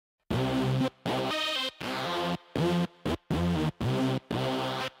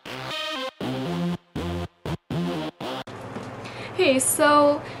Okay,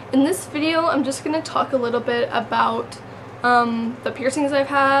 so in this video I'm just going to talk a little bit about the piercings I've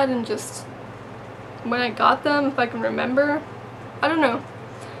had and just when I got them, if I can remember. I don't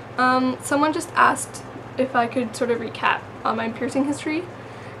know. Someone just asked if I could sort of recap on my piercing history,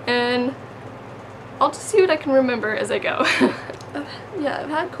 and I'll just see what I can remember as I go. Yeah, I've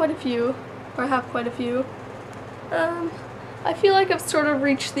had quite a few, or I have quite a few. I feel like I've sort of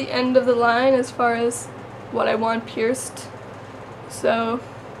reached the end of the line as far as what I want pierced. So,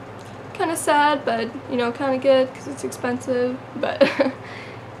 kind of sad, but, you know, kind of good because it's expensive, but,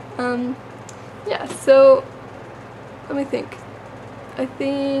 yeah, so, let me think.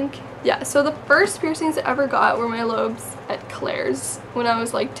 Yeah, so the first piercings I ever got were my lobes at Claire's when I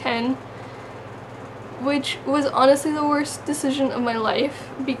was like 10, which was honestly the worst decision of my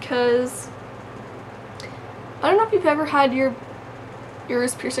life because I don't know if you've ever had your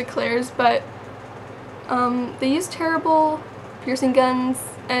ears pierced at Claire's, but they use terrible piercing guns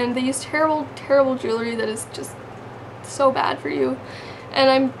and they use terrible jewelry that is just so bad for you,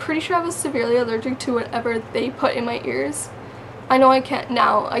 and I'm pretty sure I was severely allergic to whatever they put in my ears. I know I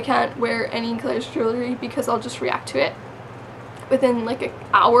can't wear any Claire's jewelry because I'll just react to it within like an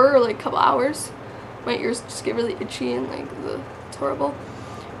hour or like a couple hours. My ears just get really itchy and like it's horrible.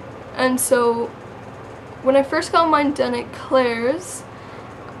 And so when I first got mine done at Claire's,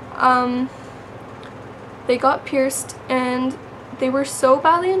 they got pierced and they were so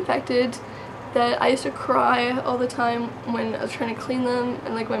badly infected that I used to cry all the time when I was trying to clean them,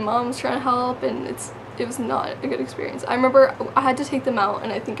 and like my mom was trying to help, and it was not a good experience. I remember I had to take them out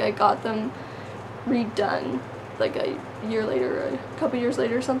and I think I got them redone like a year later or a couple years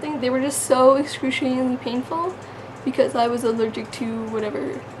later or something. They were just so excruciatingly painful because I was allergic to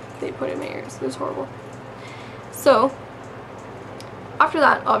whatever they put in my ears. It was horrible. So after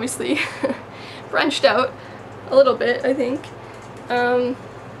that, obviously, branched out a little bit, I think.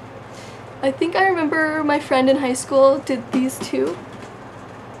 I remember my friend in high school did these two.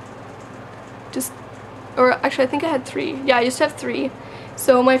 Or actually I think I had 3. Yeah, I used to have 3.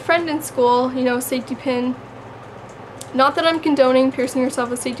 So my friend in school, you know, safety pin. Not that I'm condoning piercing yourself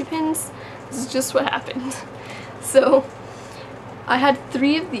with safety pins. This is just what happened. So I had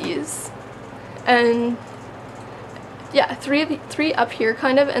 3 of these, and yeah, 3 up here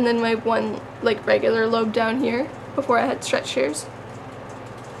kind of, and then my one like regular lobe down here before I had stretch shears.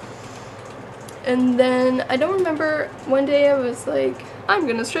 And then I don't remember, one day I was like, I'm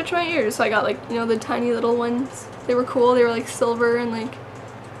gonna stretch my ears, so I got like, you know, the tiny little ones. They were cool. They were like silver and like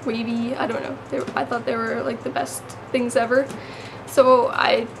wavy. I don't know. I thought they were like the best things ever. So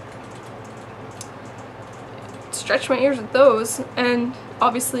I stretched my ears with those, and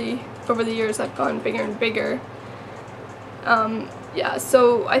obviously over the years I've gone bigger and bigger. Yeah,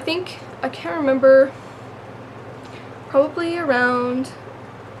 so I can't remember, probably around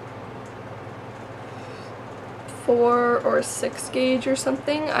 4 or 6 gauge or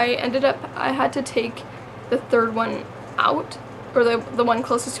something. I had to take the 3rd one out, or the one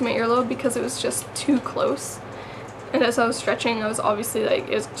closest to my earlobe, because it was just too close. And as I was stretching, I was obviously like,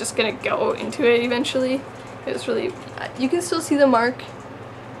 it was just gonna go into it eventually. It was really, you can still see the mark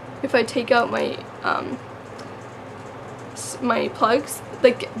if I take out my my plugs.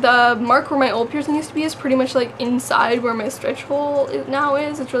 Like the mark where my old piercing used to be is pretty much like inside where my stretch hole now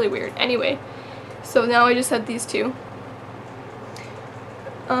is. It's really weird. Anyway, so now I just had these 2.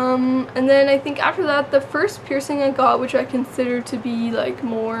 And then I think after that, the first piercing I got, which I consider to be like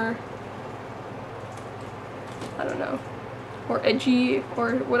more, I don't know, more edgy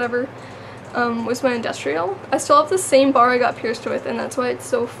or whatever, was my industrial. I still have the same bar I got pierced with, and that's why it's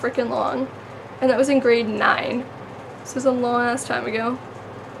so freaking long. And that was in grade 9. This was a long ass time ago.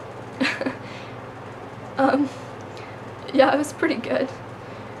 Yeah, it was pretty good.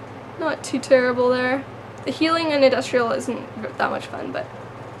 Not too terrible there. The healing in industrial isn't that much fun, but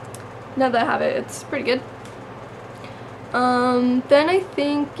now that I have it, it's pretty good. Then I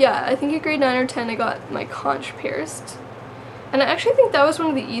think in grade 9 or 10 I got my conch pierced. And I actually think that was one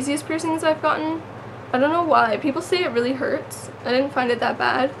of the easiest piercings I've gotten. I don't know why. People say it really hurts. I didn't find it that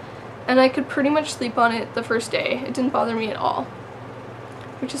bad. And I could pretty much sleep on it the first day. It didn't bother me at all,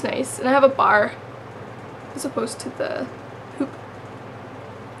 which is nice. And I have a bar as opposed to the hoop.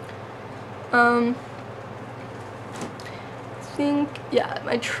 I think, yeah,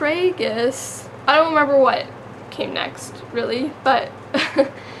 my tragus, I don't remember what came next, really, but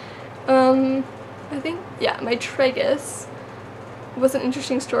I think, yeah, my tragus was an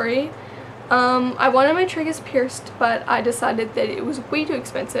interesting story. I wanted my tragus pierced, but I decided that it was way too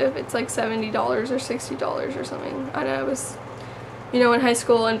expensive. It's like $70 or $60 or something. I know, I was, you know, in high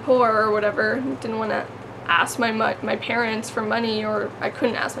school and poor or whatever, didn't want to ask my parents for money, or I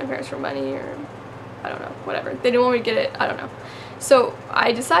couldn't ask my parents for money, or I don't know, whatever. They didn't want me to get it, I don't know. So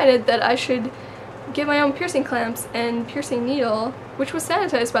I decided that I should get my own piercing clamps and piercing needle, which was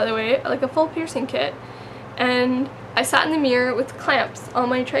sanitized, by the way, like a full piercing kit. And I sat in the mirror with clamps on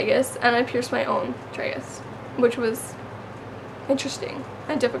my tragus and I pierced my own tragus, which was interesting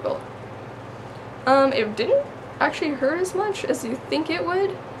and difficult. It didn't actually hurt as much as you think it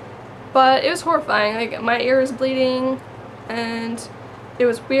would, but it was horrifying. Like, my ear was bleeding and it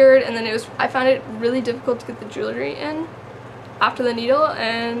was weird, and then I found it really difficult to get the jewelry in after the needle,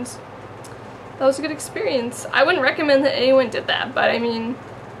 and that was a good experience. I wouldn't recommend that anyone did that, but I mean,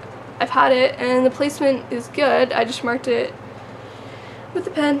 I've had it and the placement is good. I just marked it with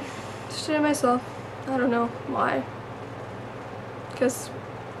the pen. Just did it myself. I don't know why. Because,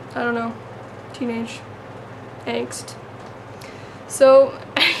 I don't know, teenage angst. So,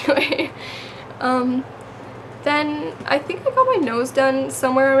 anyway, then I think I got my nose done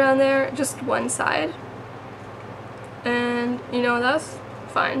somewhere around there, just one side. And, you know, that's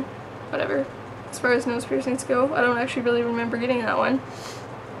fine. Whatever. As far as nose piercings go, I don't actually really remember getting that one.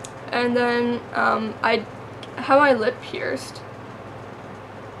 And then, I had my lip pierced.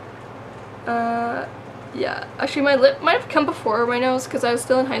 Yeah, actually my lip might have come before my nose because I was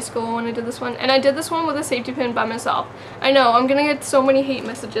still in high school when I did this one. And I did this one with a safety pin by myself. I know, I'm gonna get so many hate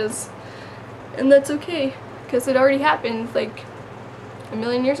messages. And that's okay, because it already happened like a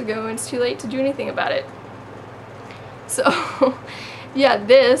million years ago and it's too late to do anything about it. So, yeah,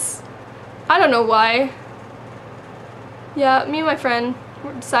 this, I don't know why. Yeah, me and my friend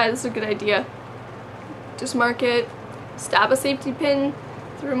decided this is a good idea. Just mark it, stab a safety pin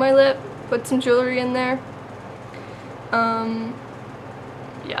through my lip, put some jewelry in there.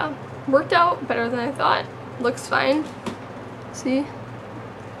 Yeah, worked out better than I thought. Looks fine. See?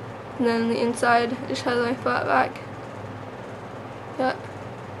 And then the inside just has my flat back. Yeah.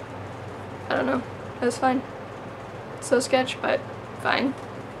 I don't know. It was fine. So sketch, but fine.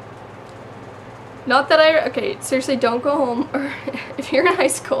 Not that okay, seriously, don't go home, or if you're in high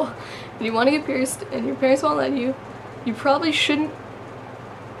school and you want to get pierced and your parents won't let you, you probably shouldn't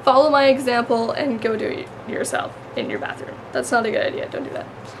follow my example and go do it yourself in your bathroom. That's not a good idea. Don't do that.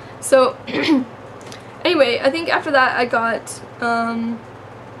 So, anyway, I think after that I got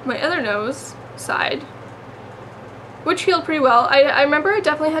my other nose side, which healed pretty well. I remember I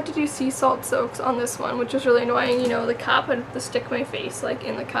definitely had to do sea salt soaks on this one, which was really annoying. You know, the cup, I had to stick my face like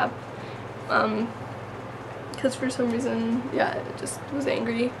in the cup, because for some reason, yeah, it just was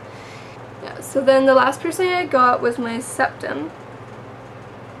angry. Yeah, so then the last piercing I got was my septum.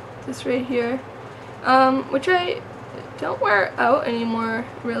 This right here, which I don't wear out anymore,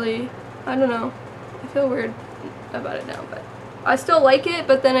 really. I don't know, I feel weird about it now, but I still like it,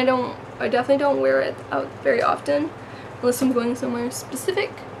 but then I definitely don't wear it out very often, unless I'm going somewhere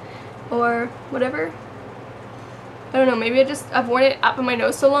specific, or whatever. I don't know, maybe I've worn it up in my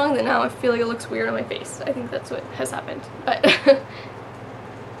nose so long that now I feel like it looks weird on my face. I think that's what has happened, but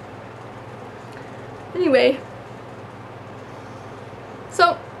anyway,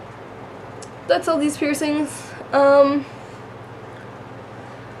 so that's all these piercings.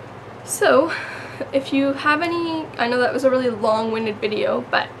 So if you have any, I know that was a really long-winded video,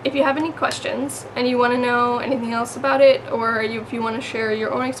 but if you have any questions and you want to know anything else about it, or if you want to share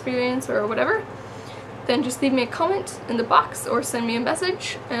your own experience or whatever, then just leave me a comment in the box or send me a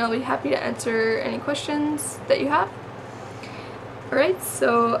message and I'll be happy to answer any questions that you have. Alright,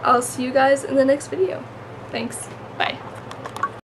 so I'll see you guys in the next video. Thanks.